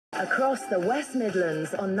Across the West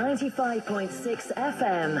Midlands on 95.6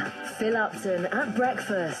 FM. Phil Upton at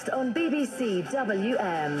breakfast on BBC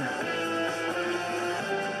WM.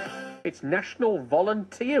 It's National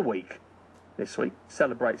Volunteer Week. This week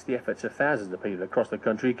celebrates the efforts of thousands of people across the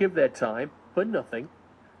country who give their time for nothing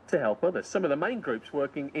to help others. Some of the main groups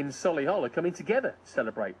working in Solihull are coming together to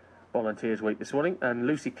celebrate Volunteers Week this morning, and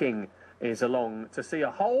Lucy King is along to see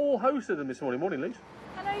a whole host of them this morning. Morning, Lucy.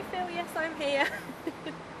 Hello, Phil. Yes, I'm here.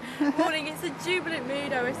 Morning. It's a jubilant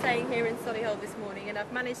mood, I was saying, here in Solihull this morning, and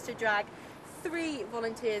I've managed to drag 3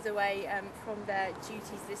 volunteers away from their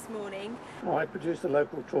duties this morning. Well, I produce the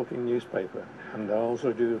local talking newspaper, and I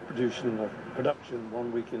also do production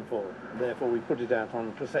 1 week in 4. Therefore, we put it out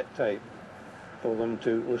on cassette tape for them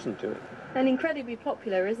to listen to it. And incredibly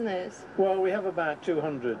popular, isn't it? Well, we have about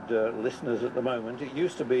 200 listeners at the moment. It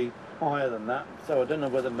used to be higher than that, so I don't know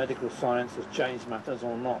whether medical science has changed matters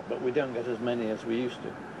or not, but we don't get as many as we used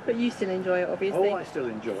to. But you still enjoy it, obviously. Oh, I still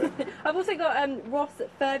enjoy it. I've also got Ross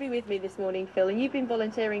Furby with me this morning, Phil, and you've been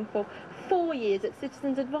volunteering for 4 years at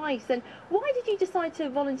Citizens Advice. And why did you decide to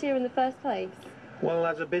volunteer in the first place? Well,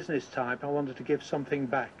 as a business type, I wanted to give something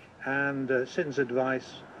back, and Citizens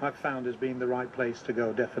Advice I've found has been the right place to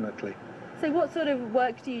go, definitely. So what sort of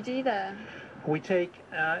work do you do there? We take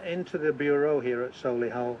into the Bureau here at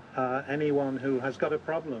Solihull anyone who has got a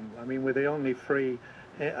problem. I mean, we're the only free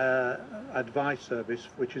advice service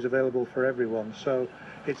which is available for everyone, so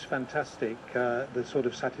it's fantastic the sort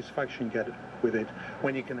of satisfaction you get with it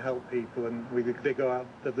when you can help people and they go out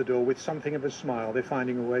of the door with something of a smile. They're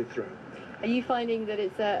finding a way through. Are you finding that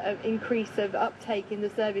it's an increase of uptake in the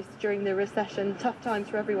service during the recession, tough times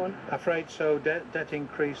for everyone? Afraid so. Debt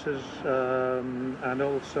increases and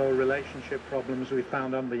also relationship problems we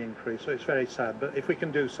found on the increase, so it's very sad, but if we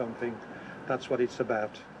can do something, that's what it's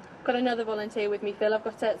about. Got another volunteer with me, Phil. I've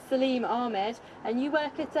got Salim Ahmed, and you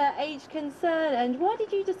work at Age Concern. And why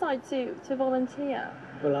did you decide to volunteer?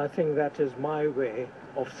 Well, I think that is my way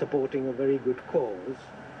of supporting a very good cause,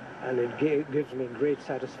 and it gives me great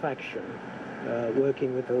satisfaction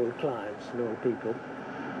working with old clients and old people.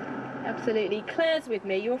 Absolutely. Claire's with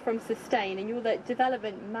me. You're from Sustain, and you're the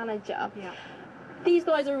development manager. Yeah. These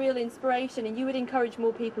guys are a real inspiration, and you would encourage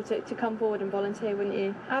more people to come forward and volunteer, wouldn't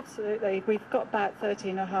you? Absolutely. We've got about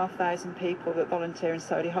 13,500 people that volunteer in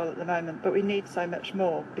Solihull at the moment, but we need so much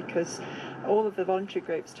more because all of the voluntary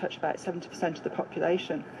groups touch about 70% of the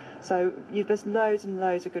population. So there's loads and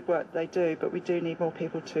loads of good work they do, but we do need more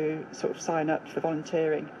people to sort of sign up for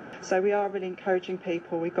volunteering. So we are really encouraging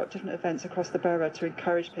people. We've got different events across the borough to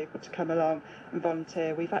encourage people to come along and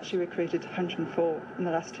volunteer. We've actually recruited 104 in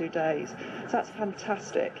the last 2 days. So that's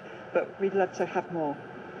fantastic, but we'd love to have more.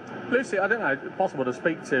 Lucy, I don't know, it's possible to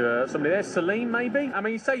speak to somebody there. Salim, maybe? I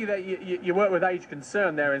mean, you say that you work with Age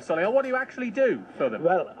Concern there in Solihull. What do you actually do for them?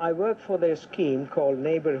 Well, I work for their scheme called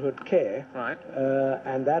Neighbourhood Care, Right.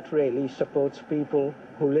 And that really supports people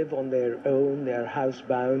who live on their own, they're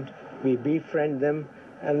housebound. We befriend them.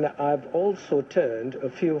 And I've also turned a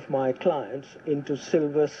few of my clients into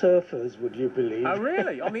silver surfers, would you believe? Oh,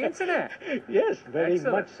 really? On the internet? Yes, very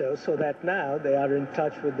Excellent. much so. So that now they are in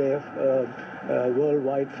touch with their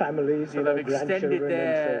worldwide families, So they've extended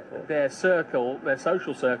and so forth. their circle, their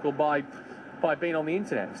social circle, by being on the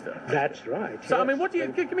internet and stuff. That's right. So, yes. I mean, what do you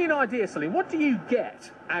give me an idea, Salim? What do you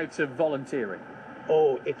get out of volunteering?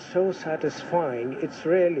 Oh, it's so satisfying. It's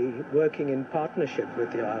really working in partnership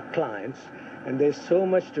with our clients. And there's so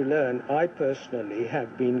much to learn. I personally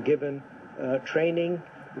have been given training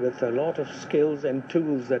with a lot of skills and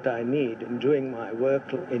tools that I need in doing my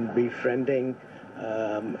work in befriending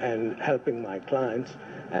and helping my clients.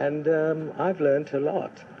 And I've learned a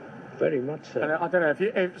lot, very much so. And I don't know,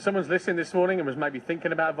 if someone's listening this morning and was maybe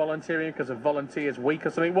thinking about volunteering because of Volunteers Week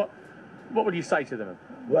or something, what would you say to them?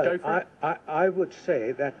 Well, I would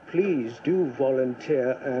say that please do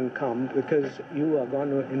volunteer and come, because you are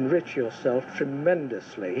going to enrich yourself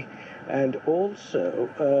tremendously, and also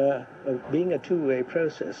being a two-way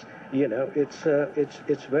process, you know, it's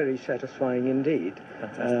very satisfying indeed.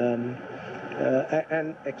 And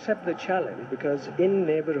accept the challenge, because in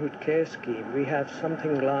Neighbourhood Care Scheme we have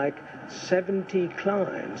something like 70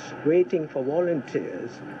 clients waiting for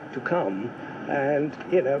volunteers to come, and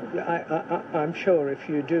you know, I'm sure if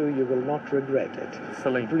you do, you will not regret it.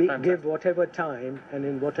 Salim, Please give whatever time and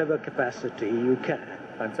in whatever capacity you can.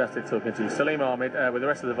 Fantastic talking to you. Salim Ahmed with the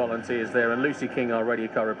rest of the volunteers there, and Lucy King, our radio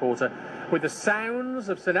car reporter, with the sounds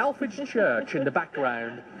of St Alfred's Church in the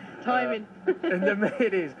background. Timing.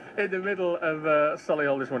 It is in the middle of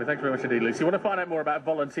Solihull this morning. Thanks very much indeed, Lucy. You want to find out more about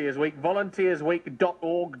Volunteers Week?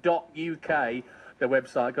 volunteersweek.org.uk. their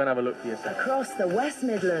website. Go and have a look for yourself. Across the West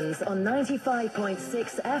Midlands on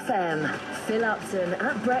 95.6 FM. Phil Upton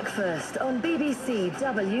at breakfast on BBC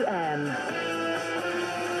WM.